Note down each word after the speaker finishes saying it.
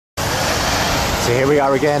So here we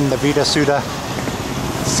are again, the Vidhana Soudha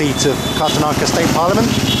seat of Karnataka State Parliament.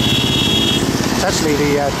 It's actually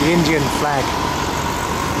the Indian flag,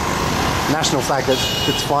 national flag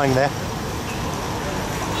that's flying there.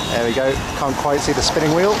 There we go, can't quite see the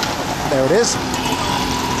spinning wheel. There it is.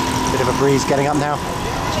 Bit of a breeze getting up now.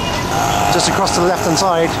 Just across to the left hand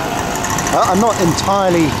side, I'm not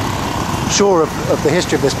entirely sure of the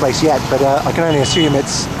history of this place yet, but I can only assume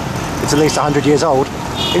it's at least 100 years old.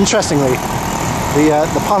 Interestingly,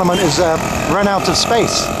 the Parliament has run out of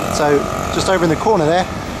space, so just over in the corner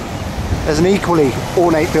there's an equally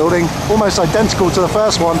ornate building, almost identical to the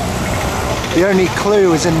first one. The only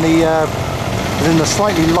clue is in the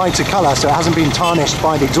slightly lighter colour, so it hasn't been tarnished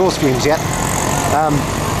by the exhaust fumes yet.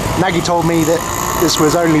 Maggie told me that this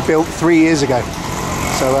was only built 3 years ago,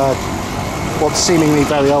 so what's seemingly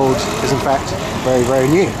very old is in fact very, very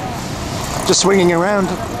new. Just swinging around,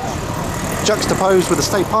 juxtaposed with the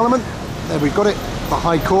State Parliament, there we've got it, the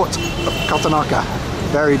High Court of Karnataka.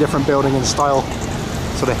 Very different building in style,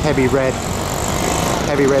 sort of heavy red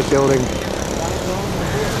building.